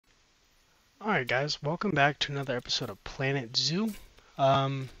Alright guys, welcome back to another episode of Planet Zoo.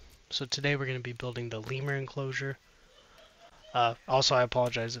 Um, so today we're going to be building the lemur enclosure. Also I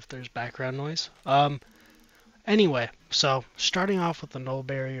apologize if there's background noise. Anyway, so starting off with the null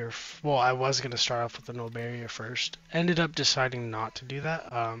barrier, well I was going to start off with the null barrier first. Ended up deciding not to do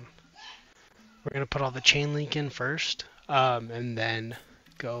that. We're going to put all the chain link in first, and then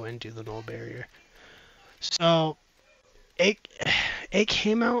go and do the null barrier. So it, it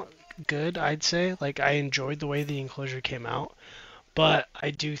came out good, I'd say. Like, I enjoyed the way the enclosure came out, but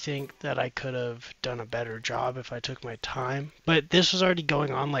I do think that I could have done a better job if I took my time. But this was already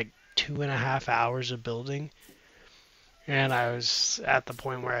going on like 2.5 hours of building, and I was at the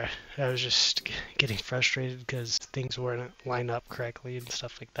point where I was just getting frustrated because things weren't lined up correctly and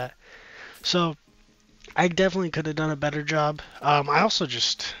stuff like that. So I definitely could have done a better job. I also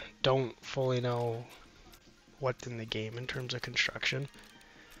just don't fully know what's in the game in terms of construction.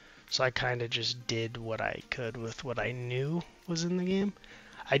 So I kind of just did what I could with what I knew was in the game.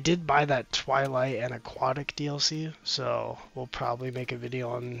 I did buy that Twilight and Aquatic DLC, so we'll probably make a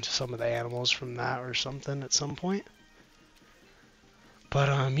video on some of the animals from that or something at some point. But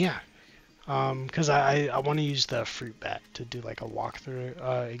yeah, because I want to use the fruit bat to do like a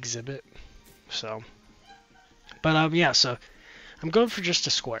walkthrough exhibit. So, but yeah, so I'm going for just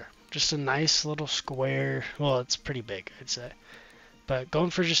a square, just a nice little square. Well, it's pretty big, I'd say. But going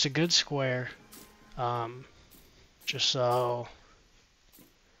for just a good square, just so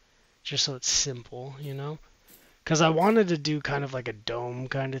it's simple, you know? Because I wanted to do kind of like a dome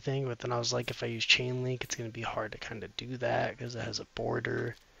kind of thing, but then I was like, if I use chain link, it's going to be hard to kind of do that because it has a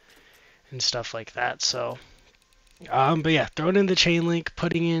border and stuff like that. So, but yeah, throwing in the chain link,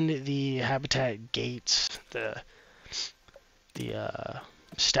 putting in the habitat gates, the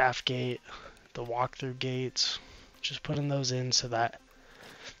staff gate, the walkthrough gates, just putting those in so that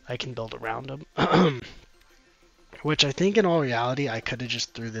I can build around them. Which I think in all reality, I could have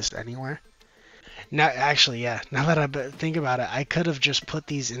just threw this anywhere. Now, actually, yeah, now that I think about it, I could have just put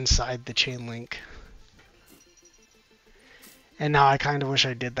these inside the chain link. And now I kind of wish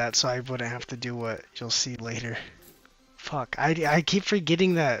I did that so I wouldn't have to do what you'll see later. Fuck, I keep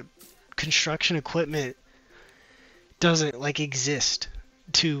forgetting that construction equipment doesn't, like, exist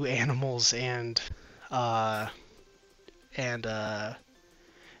to animals and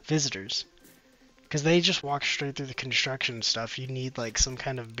visitors. Because they just walk straight through the construction stuff. You need like some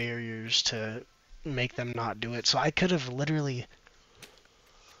kind of barriers to make them not do it. So I could have literally,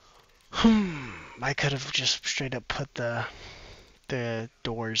 I could have just straight up put the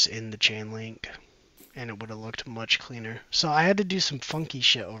doors in the chain link, and it would have looked much cleaner. So I had to do some funky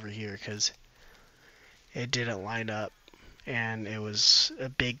shit over here because it didn't line up, and it was a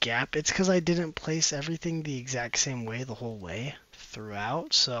big gap. It's because I didn't place everything the exact same way the whole way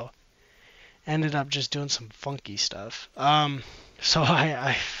throughout. So ended up just doing some funky stuff. So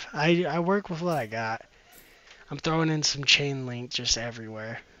I work with what I got. I'm throwing in some chain link just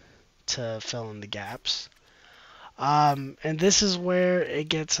everywhere to fill in the gaps. And this is where it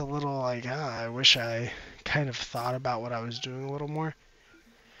gets a little like, I wish I kind of thought about what I was doing a little more.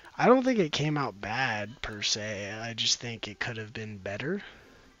 I don't think it came out bad per se. I just think it could have been better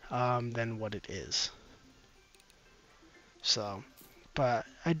than what it is. So, but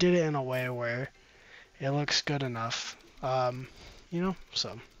I did it in a way where it looks good enough, you know,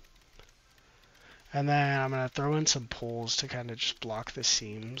 so. And then I'm going to throw in some poles to kind of just block the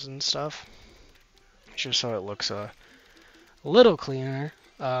seams and stuff, just so it looks a little cleaner.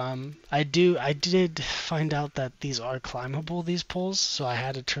 I did find out that these are climbable, these poles, so I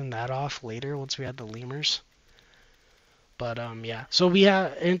had to turn that off later once we had the lemurs. But yeah, so we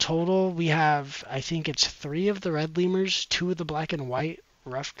have, in total, we have, I think it's 3 of the red lemurs, 2 of the black and white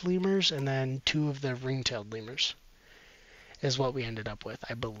ruffed lemurs, and then 2 of the ring-tailed lemurs is what we ended up with,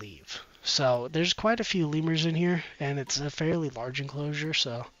 I believe. So there's quite a few lemurs in here, and it's a fairly large enclosure,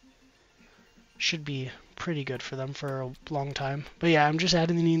 so should be pretty good for them for a long time. But yeah, I'm just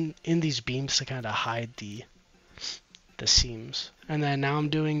adding in these beams to kind of hide the seams. And then now I'm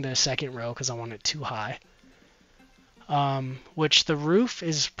doing the second row because I want it too high. Which the roof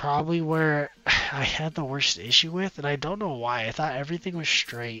is probably where I had the worst issue with, and I don't know why. I thought everything was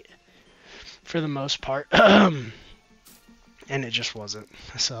straight for the most part, and it just wasn't.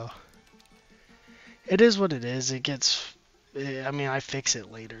 So it is what it is. It gets, I mean, I fix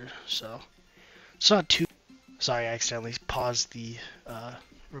it later, so it's not too. Sorry, I accidentally paused the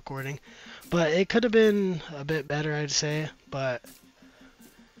recording, but it could have been a bit better, I'd say. But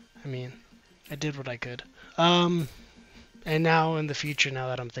I mean, I did what I could. And now in the future, now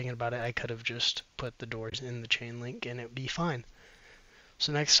that I'm thinking about it, I could have just put the doors in the chain link and it'd be fine.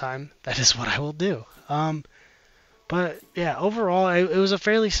 So next time, that is what I will do. But yeah, overall, it was a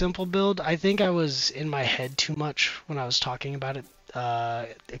fairly simple build. I think I was in my head too much when I was talking about it a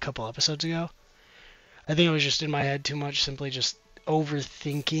couple episodes ago. I think I was just in my head too much, simply just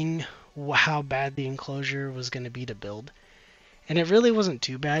overthinking how bad the enclosure was going to be to build. And it really wasn't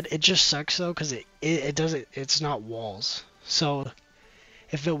too bad. It just sucks though, because it's not walls. So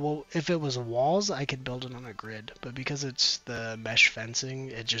if it was walls, I could build it on a grid. But because it's the mesh fencing,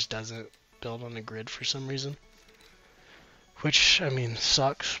 it just doesn't build on a grid for some reason. Which, I mean,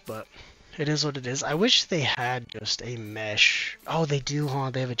 sucks, but it is what it is. I wish they had just a mesh. Oh, they do, huh?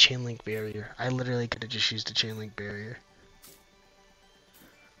 They have a chain link barrier. I literally could have just used a chain link barrier.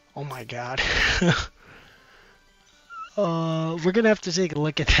 Oh my god. We're gonna have to take a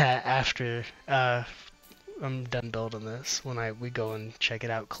look at that after I'm done building this, when we go and check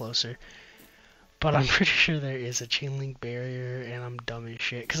it out closer. But I'm pretty sure there is a chain link barrier, and I'm dumb as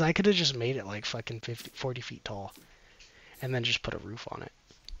shit. Because I could have just made it like fucking 40 feet tall. And then just put a roof on it.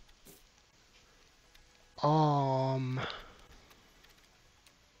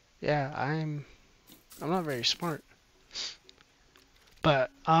 Yeah, I'm not very smart. But,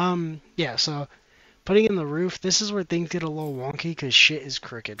 yeah, so putting in the roof, this is where things get a little wonky because shit is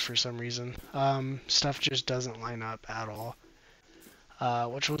crooked for some reason. Stuff just doesn't line up at all.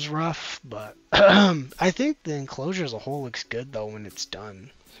 Which was rough, but I think the enclosure as a whole looks good though when it's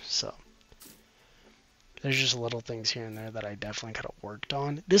done. So there's just little things here and there that I definitely could have worked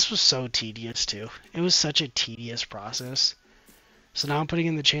on. This was so tedious too. It was such a tedious process. So now I'm putting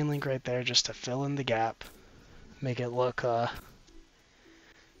in the chain link right there just to fill in the gap, make it look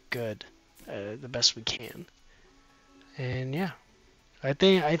good, the best we can. And yeah, I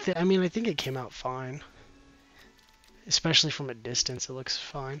think it came out fine. Especially from a distance, it looks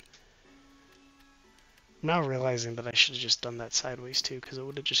fine. I'm now realizing that I should have just done that sideways too, because it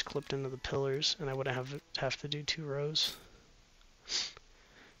would have just clipped into the pillars, and I wouldn't have to do 2 rows.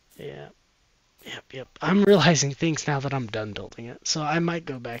 Yeah. Yep. I'm realizing things now that I'm done building it, so I might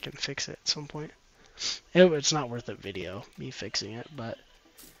go back and fix it at some point. It's not worth a video, me fixing it, but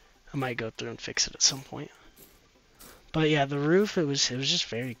I might go through and fix it at some point. But yeah, the roof, it was just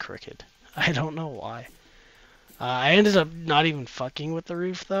very crooked. I don't know why. I ended up not even fucking with the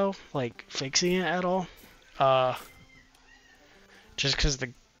roof though, like fixing it at all. Just because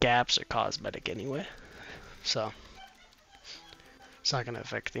the gaps are cosmetic anyway. So it's not going to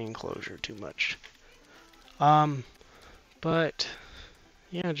affect the enclosure too much. But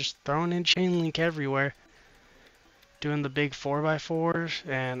yeah, just throwing in chain link everywhere. Doing the big 4x4s,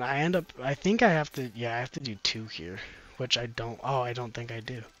 and I think I have to do 2 here, which I don't think I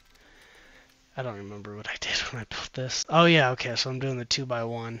do. I don't remember what I did when I built this. Oh yeah, okay, so I'm doing the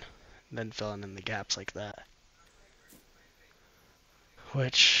 2x1, then filling in the gaps like that.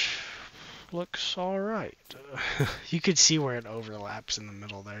 Which looks alright. You could see where it overlaps in the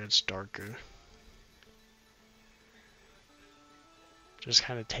middle there, it's darker. Just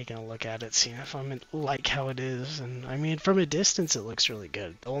kind of taking a look at it, seeing if I like how it is, and I mean, from a distance it looks really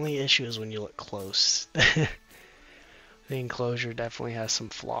good. The only issue is when you look close. The enclosure definitely has some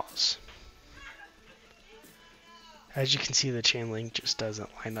flaws. As you can see, the chain link just doesn't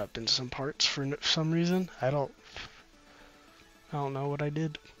line up in some parts for some reason. I don't know what I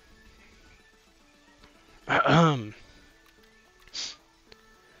did.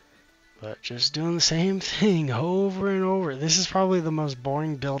 But just doing the same thing over and over. This is probably the most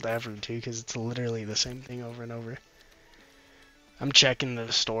boring build ever too, because it's literally the same thing over and over. I'm checking the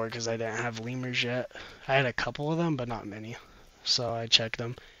store because I didn't have lemurs yet. I had a couple of them, but not many. So I checked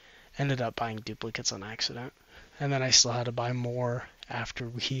them. Ended up buying duplicates on accident. And then I still had to buy more after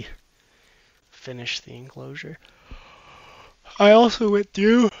we finished the enclosure. I also went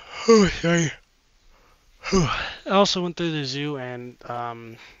through... Oh, sorry. I also went through the zoo and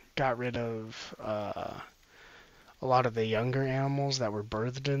got rid of a lot of the younger animals that were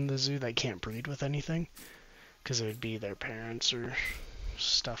birthed in the zoo that can't breed with anything. Because it would be their parents or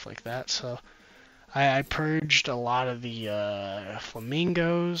stuff like that. So I purged a lot of the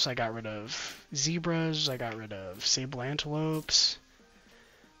flamingos. I got rid of zebras. I got rid of sable antelopes.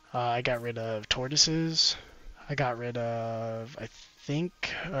 I got rid of tortoises. I got rid of, I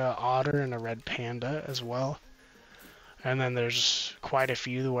think, otter and a red panda as well. And then there's quite a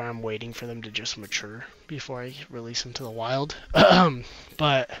few where I'm waiting for them to just mature before I release them to the wild.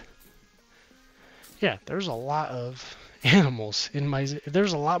 But yeah, there's a lot of animals in my zoo.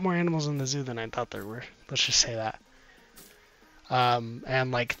 There's a lot more animals in the zoo than I thought there were. Let's just say that.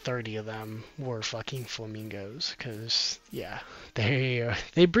 And like 30 of them were fucking flamingos, because yeah, they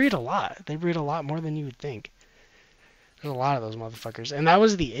breed a lot. They breed a lot more than you would think. There's a lot of those motherfuckers. And that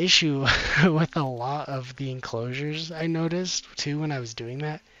was the issue with a lot of the enclosures I noticed too when I was doing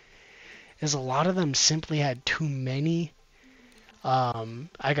that, is a lot of them simply had too many.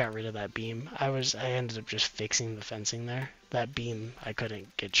 I got rid of that beam. I ended up just fixing the fencing there. That beam I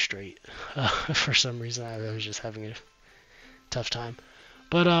couldn't get straight. For some reason I was just having a tough time.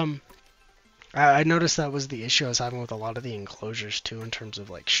 But I noticed that was the issue I was having with a lot of the enclosures too, in terms of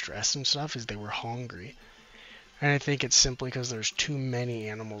like stress and stuff, is they were hungry. And I think it's simply because there's too many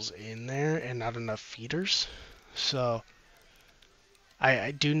animals in there and not enough feeders. So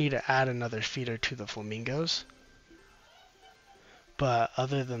I do need to add another feeder to the flamingos. But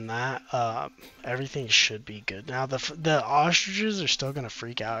other than that, everything should be good. Now the ostriches are still gonna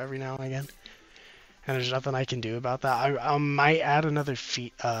freak out every now and again, and there's nothing I can do about that. I might add another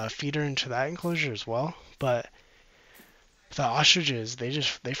feeder into that enclosure as well. But the ostriches,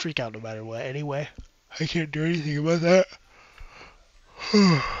 they freak out no matter what anyway. I can't do anything about that.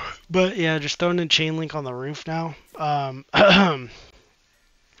 But yeah, just throwing in chain link on the roof now. And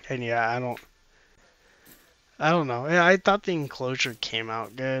yeah, I don't know. Yeah, I thought the enclosure came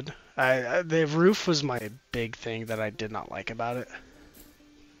out good. The roof was my big thing that I did not like about it.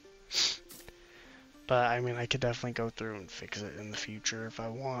 But I mean, I could definitely go through and fix it in the future if I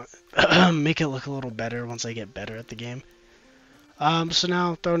want. Make it look a little better once I get better at the game. So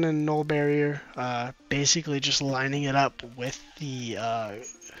now throwing in null barrier, basically just lining it up with the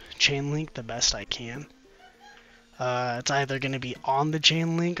chain link the best I can. It's either going to be on the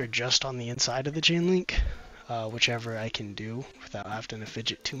chain link or just on the inside of the chain link. Whichever I can do without having to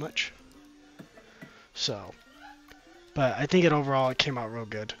fidget too much. So, but I think overall it came out real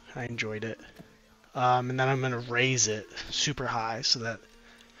good. I enjoyed it. And then I'm going to raise it super high so that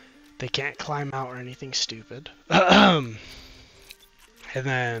they can't climb out or anything stupid. And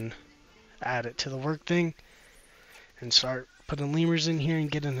then add it to the work thing and start putting lemurs in here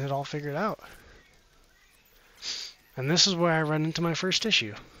and getting it all figured out. And this is where I run into my first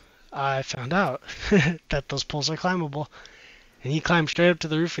issue. I found out that those poles are climbable, and he climbed straight up to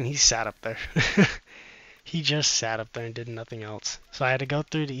the roof and he sat up there. He just sat up there and did nothing else. So I had to go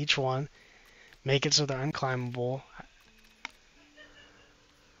through to each one, make it so they're unclimbable,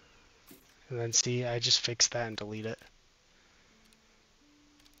 and then see, I just fixed that and delete it.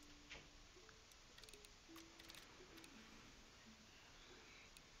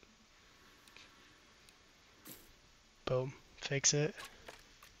 Boom, fix it.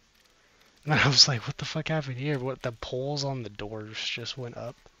 And I was like, what the fuck happened here? What, the poles on the doors just went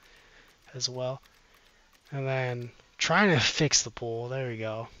up as well. And then trying to fix the pole, there we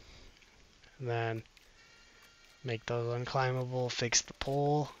go. And then make those unclimbable, fix the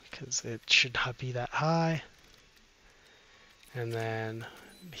pole, because it should not be that high. And then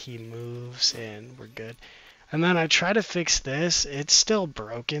he moves and we're good. And then I try to fix this, it's still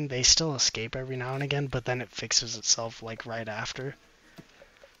broken, they still escape every now and again, but then it fixes itself like right after.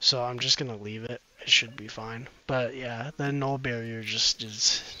 So I'm just gonna leave it. It should be fine. But yeah, the null barrier just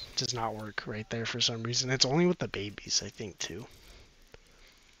does not work right there for some reason. It's only with the babies, I think, too.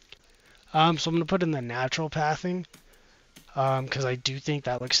 So I'm gonna put in the natural pathing, because I do think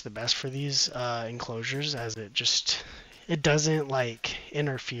that looks the best for these enclosures, as it doesn't like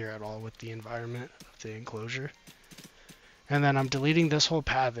interfere at all with the environment of the enclosure. And then I'm deleting this whole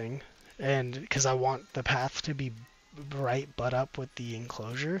pathing, and because I want the path to be right butt up with the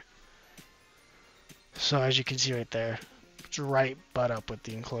enclosure. So as you can see right there, it's right butt up with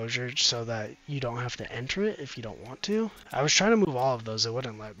the enclosure so that you don't have to enter it if you don't want to. I was trying to move all of those, it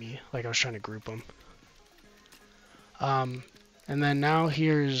wouldn't let me. Like I was trying to group them. And then now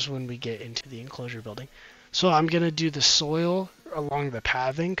here's when we get into the enclosure building. So I'm going to do the soil along the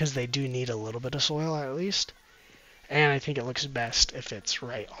pathing because they do need a little bit of soil at least. And I think it looks best if it's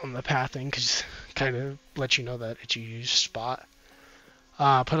right on the pathing because kind of lets you know that it's a used spot.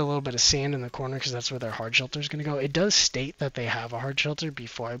 Put a little bit of sand in the corner because that's where their hard shelter is going to go. It does state that they have a hard shelter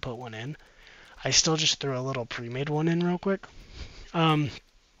before I put one in. I still just threw a little pre-made one in real quick.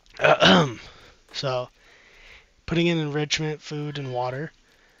 So putting in enrichment, food, and water.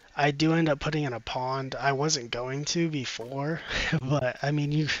 I do end up putting in a pond. I wasn't going to before, but I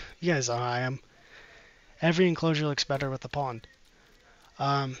mean, you guys know how I am. Every enclosure looks better with the pond.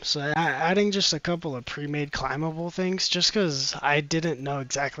 So adding just a couple of pre-made climbable things, just because I didn't know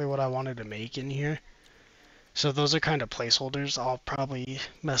exactly what I wanted to make in here. So those are kind of placeholders. I'll probably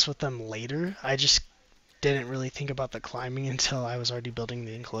mess with them later. I just didn't really think about the climbing until I was already building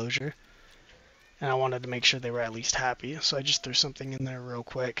the enclosure. And I wanted to make sure they were at least happy, so I just threw something in there real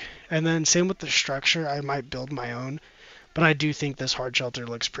quick. And then same with the structure, I might build my own, but I do think this hard shelter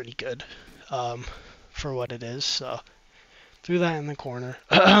looks pretty good for what it is. So threw that in the corner.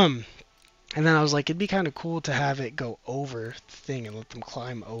 And then I was like, it'd be kind of cool to have it go over the thing and let them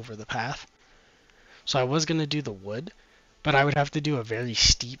climb over the path. So I was going to do the wood, but I would have to do a very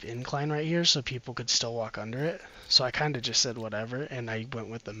steep incline right here so people could still walk under it. So I kind of just said whatever, and I went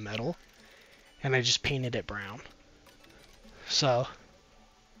with the metal, and I just painted it brown. So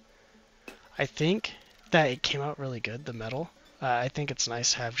I think that it came out really good, the metal. I think it's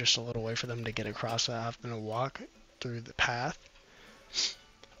nice to have just a little way for them to get across without having to walk through the path.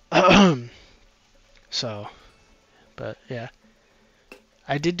 So, but yeah.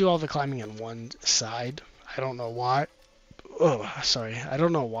 I did do all the climbing on one side. I don't know why. Oh, sorry. I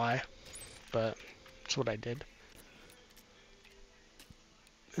don't know why, but that's what I did.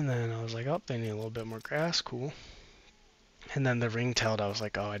 And then I was like, oh, they need a little bit more grass. Cool. And then the ring-tailed, I was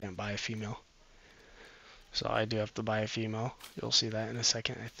like, oh, I didn't buy a female. So I do have to buy a female. You'll see that in a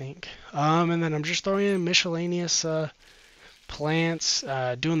second, I think. And then I'm just throwing in miscellaneous plants.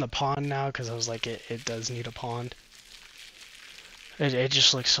 Doing the pond now because I was like, it does need a pond. It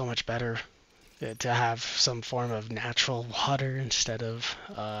just looks so much better to have some form of natural water instead of...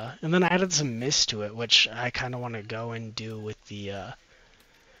 and then I added some mist to it, which I kind of want to go and do with the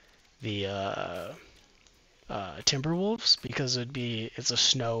timber wolves, because it's a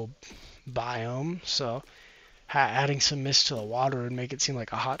snow biome, so adding some mist to the water would make it seem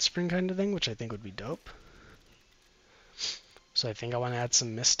like a hot spring kind of thing, which I think would be dope. So I think I want to add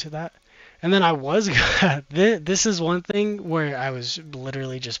some mist to that. And then I was this is one thing where I was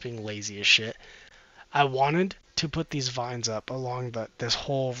literally just being lazy as shit. I wanted to put these vines up along this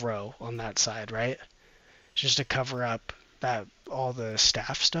whole row on that side, right? Just to cover up all the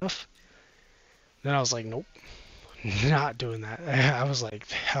staff stuff. Then I was like, nope, not doing that. I was like,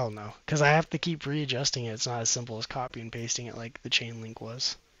 hell no, because I have to keep readjusting it. It's not as simple as copy and pasting it like the chain link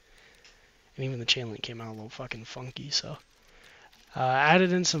was. And even the chain link came out a little fucking funky, so.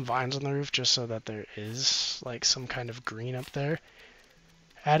 Added in some vines on the roof just so that there is like some kind of green up there.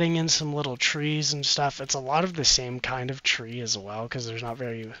 Adding in some little trees and stuff. It's a lot of the same kind of tree as well because there's not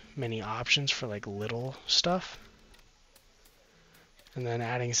very many options for like little stuff. And then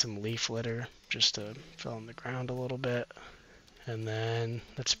adding some leaf litter just to fill in the ground a little bit. And then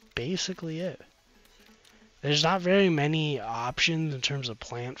that's basically it. There's not very many options in terms of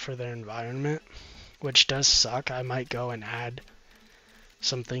plant for their environment, which does suck. I might go and add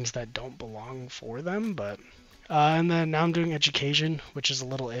some things that don't belong for them, but and then now I'm doing education, which is a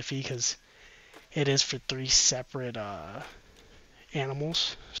little iffy because it is for 3 separate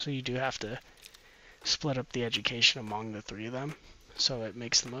animals, so you do have to split up the education among the 3 of them, so it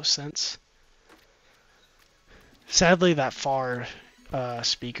makes the most sense. Sadly, that far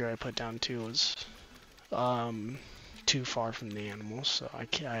speaker I put down too was too far from the animals, so I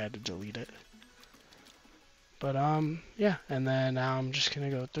had to delete it. But yeah, and then now I'm just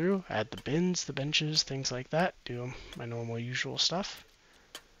gonna go through, add the bins, the benches, things like that, do my normal usual stuff.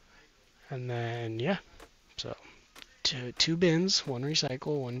 And then yeah, so 2 bins, 1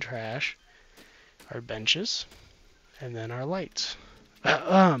 recycle, 1 trash, our benches, and then our lights.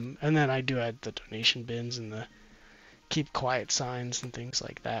 And then I do add the donation bins and the keep quiet signs and things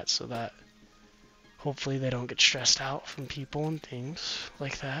like that, so that hopefully they don't get stressed out from people and things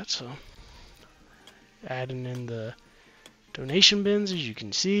like that. So adding in the donation bins, as you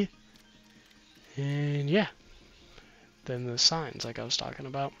can see, and yeah, then the signs like I was talking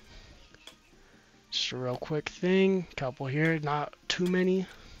about. Just a real quick thing, couple here, not too many,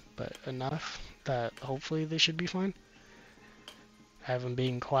 but enough that hopefully they should be fine. I have them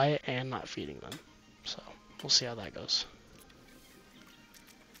being quiet and not feeding them, so we'll see how that goes.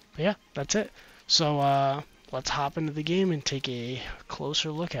 But yeah, that's it. So let's hop into the game and take a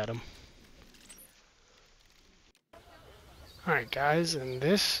closer look at them. Alright guys, and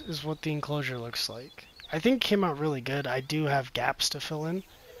this is what the enclosure looks like. I think it came out really good. I do have gaps to fill in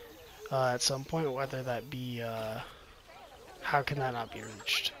at some point, whether that be, how can that not be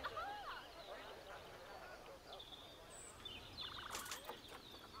reached?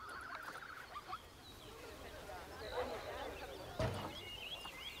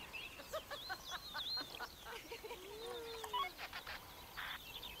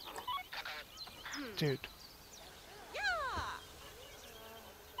 Dude.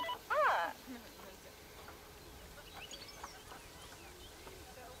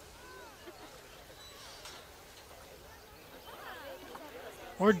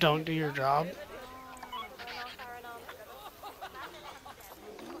 Or don't do your job.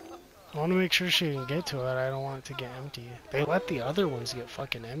 I want to make sure she can get to it. I don't want it to get empty. They let the other ones get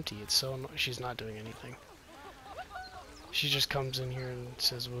fucking empty. It's so she's not doing anything. She just comes in here and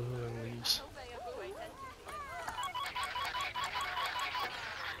says woohoo and leaves.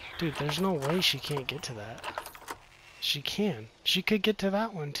 Dude, there's no way she can't get to that. She can. She could get to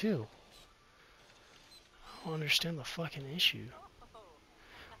that one too. I don't understand the fucking issue.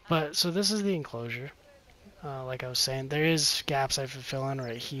 But, so this is the enclosure. Like I was saying, there is gaps I fill in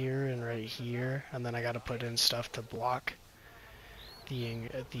right here and right here, and then I gotta put in stuff to block the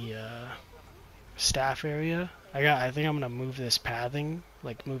staff area. I think I'm gonna move this pathing,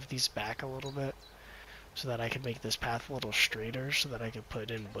 like move these back a little bit, so that I can make this path a little straighter, so that I can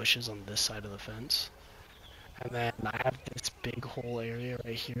put in bushes on this side of the fence. And then I have this big whole area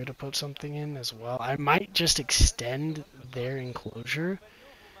right here to put something in as well. I might just extend their enclosure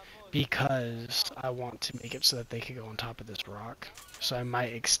because I want to make it so that they can go on top of this rock. So I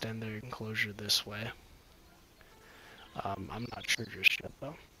might extend their enclosure this way. I'm not sure just yet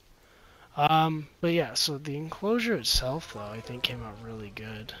though. But yeah, so the enclosure itself though, I think came out really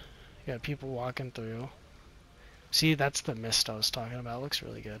good. You got people walking through. See, that's the mist I was talking about. It looks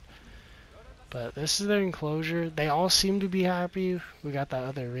really good. But this is their enclosure. They all seem to be happy. We got that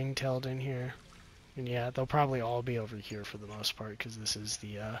other ring-tailed in here. And yeah, they'll probably all be over here for the most part because this is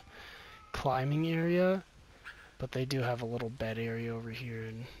the climbing area. But they do have a little bed area over here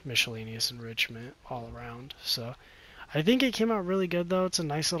and miscellaneous enrichment all around. So I think it came out really good though. It's a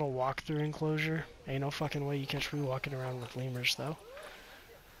nice little walk-through enclosure. Ain't no fucking way you catch me walking around with lemurs though.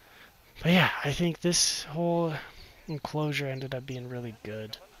 But yeah, I think this whole enclosure ended up being really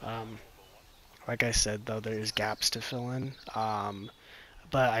good. Like I said though, there's gaps to fill in.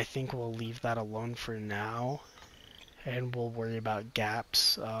 But I think we'll leave that alone for now. And we'll worry about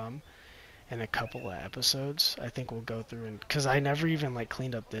gaps in a couple of episodes. I think we'll go through and... because I never even like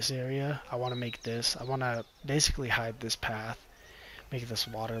cleaned up this area. I want to make this... I want to basically hide this path. Make this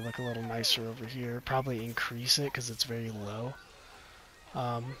water look a little nicer over here. Probably increase it because it's very low.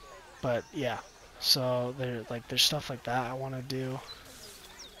 But yeah. So there's stuff like that I want to do.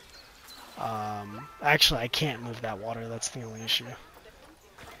 Actually, I can't move that water. That's the only issue.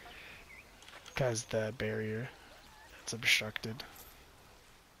 Because the barrier, it's obstructed.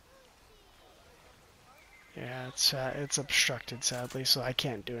 Yeah, it's obstructed sadly, so I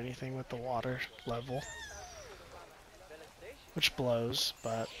can't do anything with the water level. Which blows,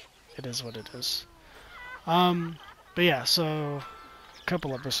 but it is what it is. But yeah, so a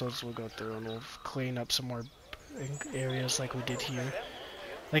couple episodes we'll go through and we'll clean up some more areas like we did here.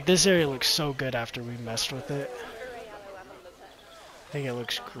 Like this area looks so good after we messed with it. I think it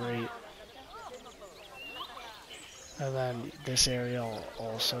looks great. And then this area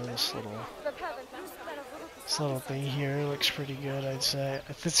also, this little thing here looks pretty good, I'd say.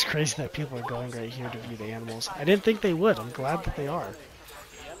 It's crazy that people are going right here to view the animals. I didn't think they would. I'm glad that they are.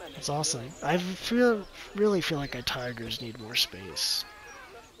 It's awesome. I really feel like our tigers need more space.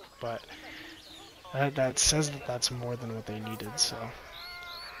 But that says that that's more than what they needed, so.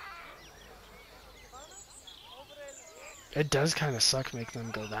 It does kind of suck making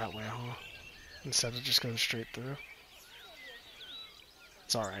them go that way, huh? Instead of just going straight through.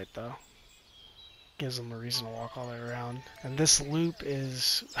 It's alright though. Gives them a reason to walk all the way around. And this loop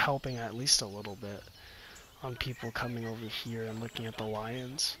is helping at least a little bit on people coming over here and looking at the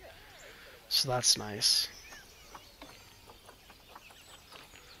lions. So that's nice.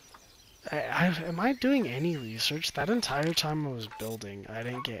 Am I doing any research? That entire time I was building, I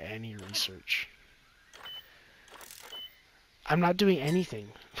didn't get any research. I'm not doing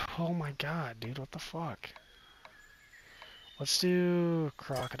anything. Oh my god, dude, what the fuck? Let's do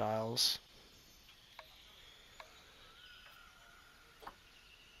crocodiles.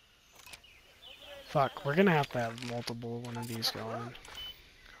 Fuck, we're gonna have to have multiple one of these going.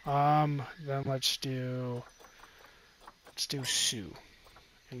 Then let's do Sue.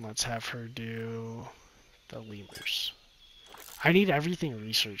 And let's have her do the lemurs. I need everything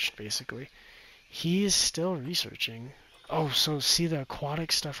researched, basically. He is still researching. Oh, so see the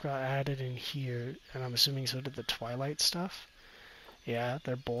aquatic stuff got added in here, and I'm assuming so did the twilight stuff? Yeah,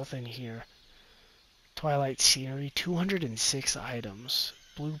 they're both in here. Twilight scenery, 206 items.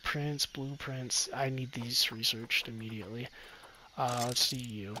 Blueprints. I need these researched immediately. Let's do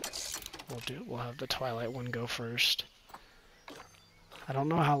you. We'll have the twilight one go first. I don't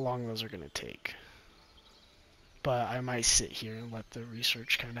know how long those are gonna take. But I might sit here and let the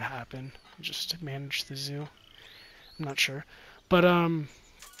research kind of happen, just to manage the zoo. I'm not sure. But,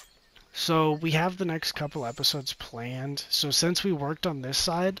 so we have the next couple episodes planned. So since we worked on this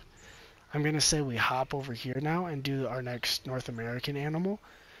side, I'm going to say we hop over here now and do our next North American animal,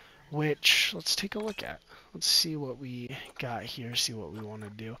 which, let's take a look at. Let's see what we got here, see what we want to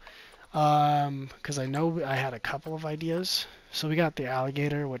do. Because I know I had a couple of ideas. So we got the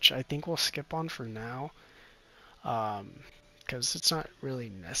alligator, which I think we'll skip on for now. because it's not really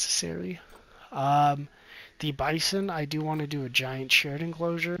necessary. The bison, I do want to do a giant shared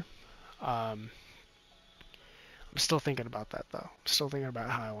enclosure. I'm still thinking about that though. I'm still thinking about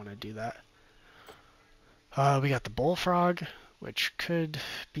how I want to do that. We got the bullfrog, which could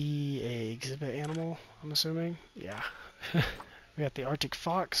be a exhibit animal, I'm assuming. Yeah. We got the Arctic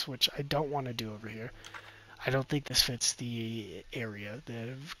fox, which I don't want to do over here. I don't think this fits the area,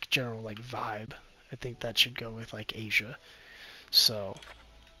 the general like vibe. I think that should go with like Asia. So,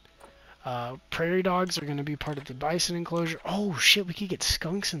 prairie dogs are going to be part of the bison enclosure. Oh shit, we could get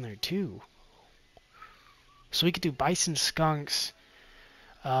skunks in there too. So we could do bison, skunks,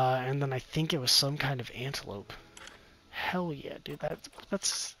 and then I think it was some kind of antelope. Hell yeah, dude.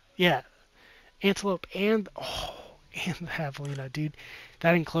 That's yeah, antelope and the javelina, dude.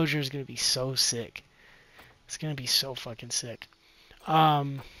 That enclosure is gonna be so sick. It's gonna be so fucking sick.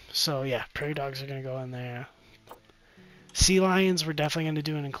 So yeah, prairie dogs are gonna go in there. Sea lions, we're definitely gonna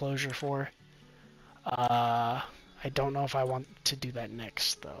do an enclosure for. I don't know if I want to do that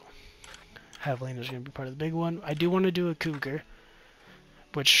next though. Javelina's gonna be part of the big one. I do want to do a cougar,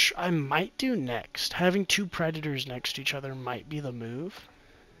 which I might do next. Having two predators next to each other might be the move.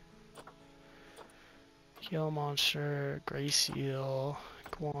 Gila monster, gray seal,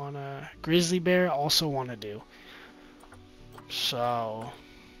 iguana, grizzly bear also want to do. So,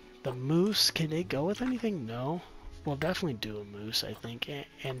 the moose, can it go with anything? No. We'll definitely do a moose, I think,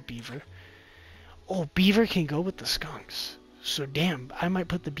 and beaver. Oh, beaver can go with the skunks. So damn, I might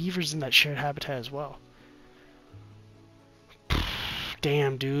put the beavers in that shared habitat as well.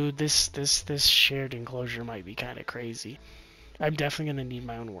 Damn, dude, this shared enclosure might be kind of crazy. I'm definitely gonna need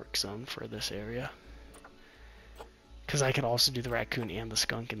my own work zone for this area, because I could also do the raccoon and the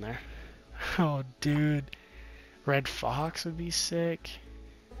skunk in there. Oh, dude, red fox would be sick.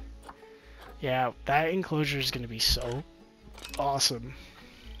 Yeah, that enclosure is gonna be so awesome.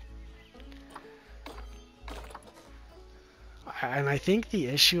 And I think the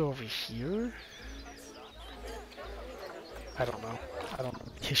issue over here, I don't know. I don't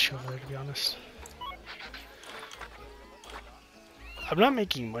know the issue over there, to be honest. I'm not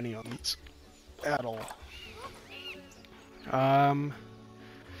making money on these at all.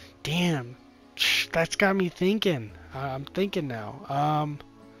 Damn. That's got me thinking. I'm thinking now.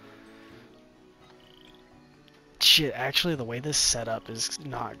 Shit, actually the way this setup is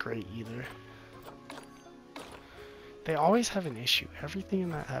not great either. They always have an issue. Everything in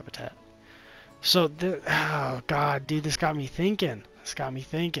that habitat. So, oh god, dude, this got me thinking. This got me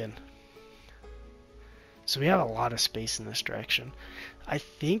thinking. So we have a lot of space in this direction. I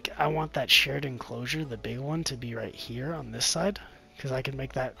think I want that shared enclosure, the big one, to be right here on this side, because I can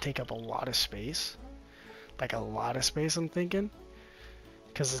make that take up a lot of space. Like a lot of space, I'm thinking.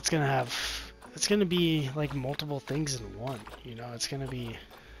 Because it's gonna be like multiple things in one, you know? It's gonna be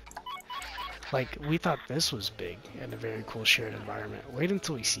like, we thought this was big and a very cool shared environment. Wait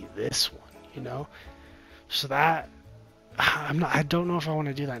until we see this one, you know? So that, I don't know if I want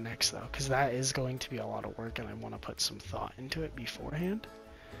to do that next though, because that is going to be a lot of work and I want to put some thought into it beforehand.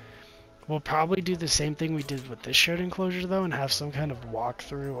 We'll probably do the same thing we did with this shared enclosure though, and have some kind of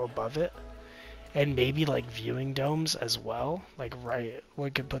walkthrough above it. And maybe like viewing domes as well. Like we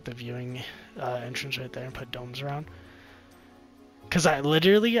could put the viewing entrance right there and put domes around. Because I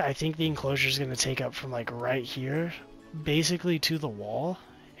think the enclosure is going to take up from like right here, basically to the wall,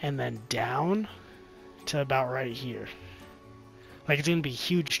 and then down to about right here. Like it's going to be a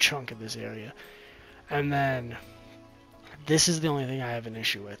huge chunk of this area. And then this is the only thing I have an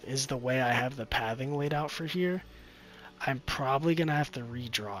issue with, is the way I have the pathing laid out for here. I'm probably going to have to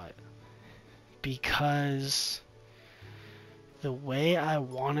redraw it, because the way I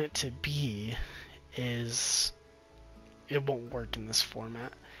want it to be is it won't work in this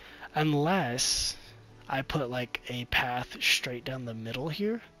format unless I put like a path straight down the middle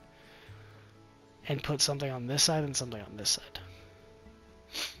here and put something on this side and something on this side.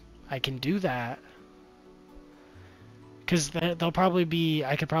 I can do that because they'll probably be,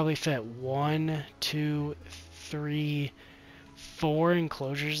 I could probably fit 1, 2, 3, 4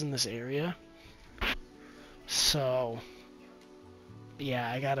 enclosures in this area. So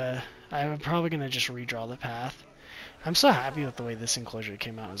yeah, I'm probably gonna just redraw the path. I'm so happy with the way this enclosure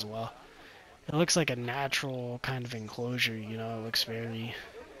came out as well. It looks like a natural kind of enclosure, you know, it looks very,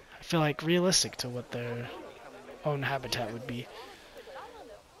 I feel like, realistic to what their own habitat would be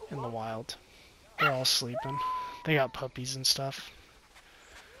in the wild. They're all sleeping. They got puppies and stuff.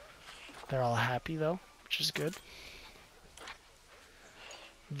 They're all happy though, which is good.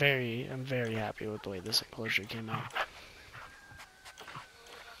 I'm very happy with the way this enclosure came out.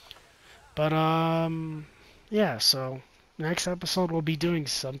 But, yeah, so, next episode we'll be doing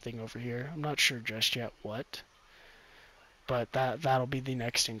something over here. I'm not sure just yet what. But that'll be the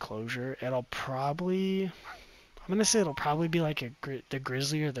next enclosure. It'll probably... I'm going to say it'll probably be like the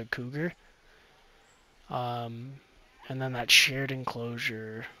grizzly or the cougar. And then that shared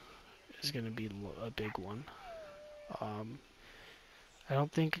enclosure is going to be a big one. I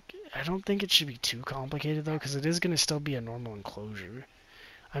don't think it should be too complicated though, because it is going to still be a normal enclosure.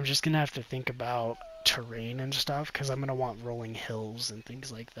 I'm just going to have to think about terrain and stuff, because I'm going to want rolling hills and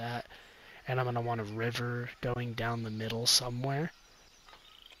things like that. And I'm going to want a river going down the middle somewhere.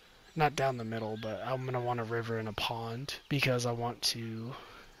 Not down the middle, but I'm going to want a river and a pond, because I want to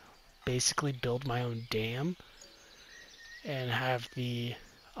basically build my own dam and have the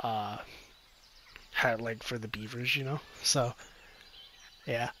like for the beavers, you know. So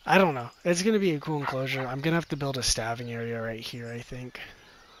yeah, I don't know, it's gonna be a cool enclosure. I'm gonna have to build a staving area right here, I think,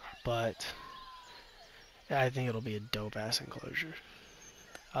 but I think it'll be a dope ass enclosure.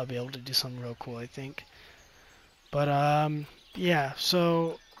 I'll be able to do something real cool, I think. But yeah,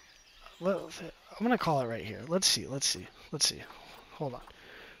 so I'm gonna call it right here. Let's see. Hold on.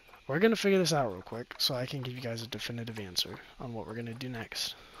 We're going to figure this out real quick so I can give you guys a definitive answer on what we're going to do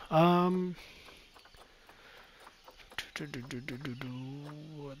next. The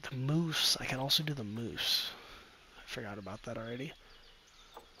moose. I can also do the moose. I forgot about that already.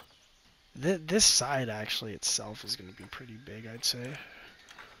 This side actually itself is going to be pretty big, I'd say.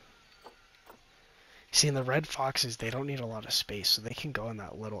 See, in the red foxes, they don't need a lot of space, so they can go in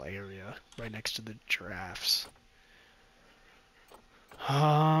that little area right next to the giraffes.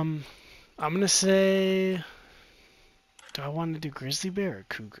 I'm gonna say, do I want to do grizzly bear or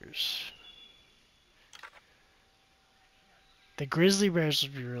cougars? The grizzly bears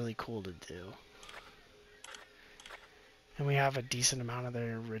would be really cool to do. And we have a decent amount of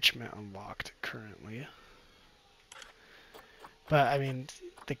their enrichment unlocked currently. But, I mean,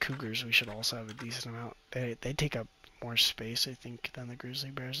 the cougars, we should also have a decent amount. They take up more space, I think, than the grizzly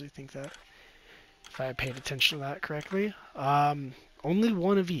bears. I think that, if I paid attention to that correctly. Only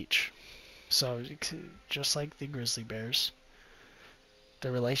one of each. So, just like the grizzly bears.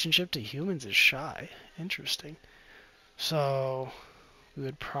 The relationship to humans is shy. Interesting. So, we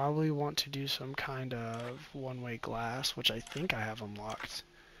would probably want to do some kind of one-way glass, which I think I have unlocked.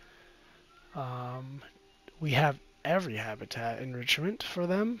 We have every habitat enrichment for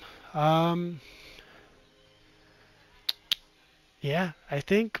them. Yeah, I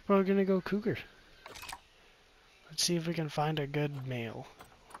think we're gonna go cougar. Let's see if we can find a good male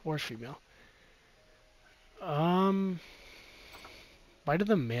or female. Why do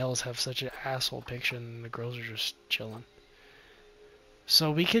the males have such an asshole picture and the girls are just chilling?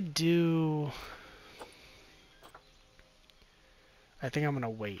 So we could do... I think I'm gonna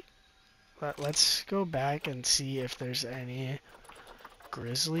wait. Let's go back and see if there's any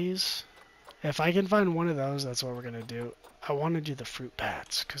grizzlies. If I can find one of those, that's what we're gonna do. I want to do the fruit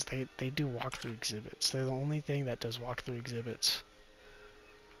bats, because they do walkthrough exhibits. They're the only thing that does walkthrough exhibits.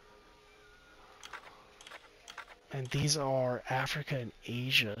 And these are Africa and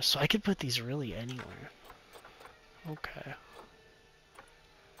Asia, so I could put these really anywhere. Okay.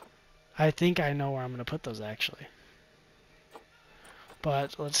 I think I know where I'm going to put those, actually.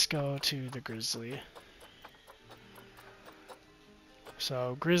 But let's go to the grizzly.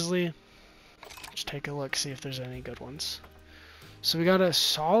 So, grizzly. Let's take a look, see if there's any good ones. So we got a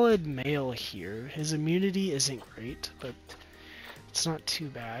solid male here. His immunity isn't great, but it's not too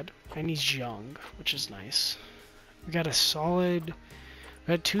bad. And he's young, which is nice. We got a solid...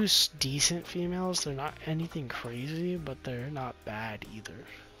 We got two decent females. They're not anything crazy, but they're not bad either.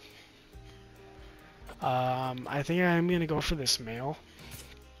 I think I'm going to go for this male.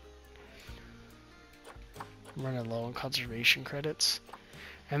 I'm running low on conservation credits.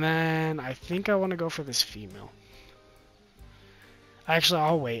 And then I think I want to go for this female. Actually,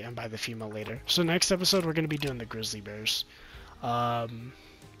 I'll wait and buy the female later. So next episode, we're going to be doing the grizzly bears. And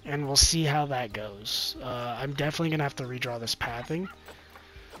we'll see how that goes. I'm definitely going to have to redraw this pathing.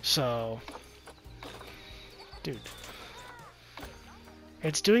 So, dude.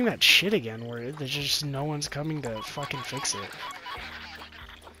 It's doing that shit again where there's just no one's coming to fucking fix it.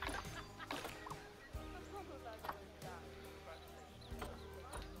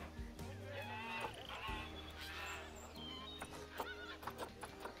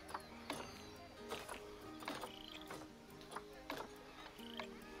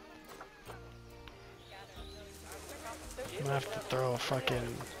 I'm gonna have to throw a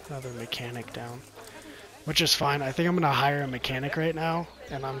fucking another mechanic down, which is fine. I think I'm gonna hire a mechanic right now,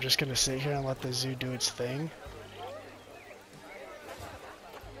 and I'm just gonna sit here and let the zoo do its thing.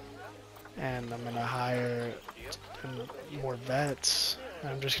 and I'm gonna hire more vets.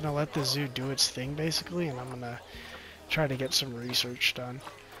 I'm just gonna let the zoo do its thing basically, and I'm gonna try to get some research done.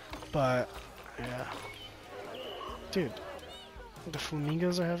 But yeah, dude, the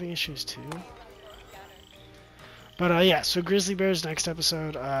flamingos are having issues too. But yeah, so grizzly bears next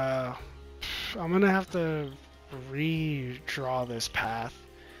episode. I'm gonna have to redraw this path.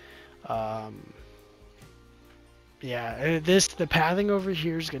 Yeah, the pathing over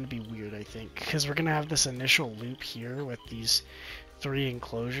here is gonna be weird, I think, because we're gonna have this initial loop here with these 3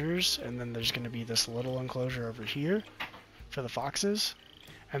 enclosures, and then there's gonna be this little enclosure over here for the foxes,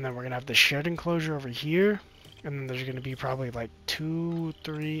 and then we're gonna have the shed enclosure over here, and then there's gonna be probably like 2,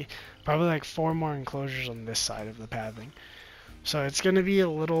 3, probably like 4 more enclosures on this side of the pathing. So it's gonna be a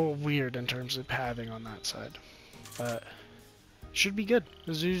little weird in terms of pathing on that side, but should be good.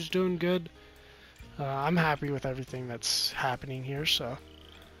 The zoo's doing good. I'm happy with everything that's happening here, so.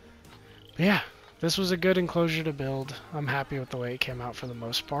 But yeah, this was a good enclosure to build. I'm happy with the way it came out for the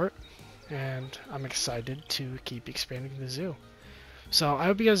most part, and I'm excited to keep expanding the zoo. So I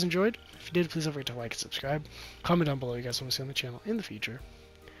hope you guys enjoyed. If you did, please don't forget to like and subscribe. Comment down below you guys want to see on the channel in the future.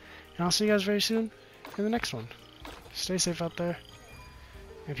 And I'll see you guys very soon in the next one. Stay safe out there,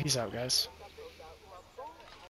 and peace out, guys.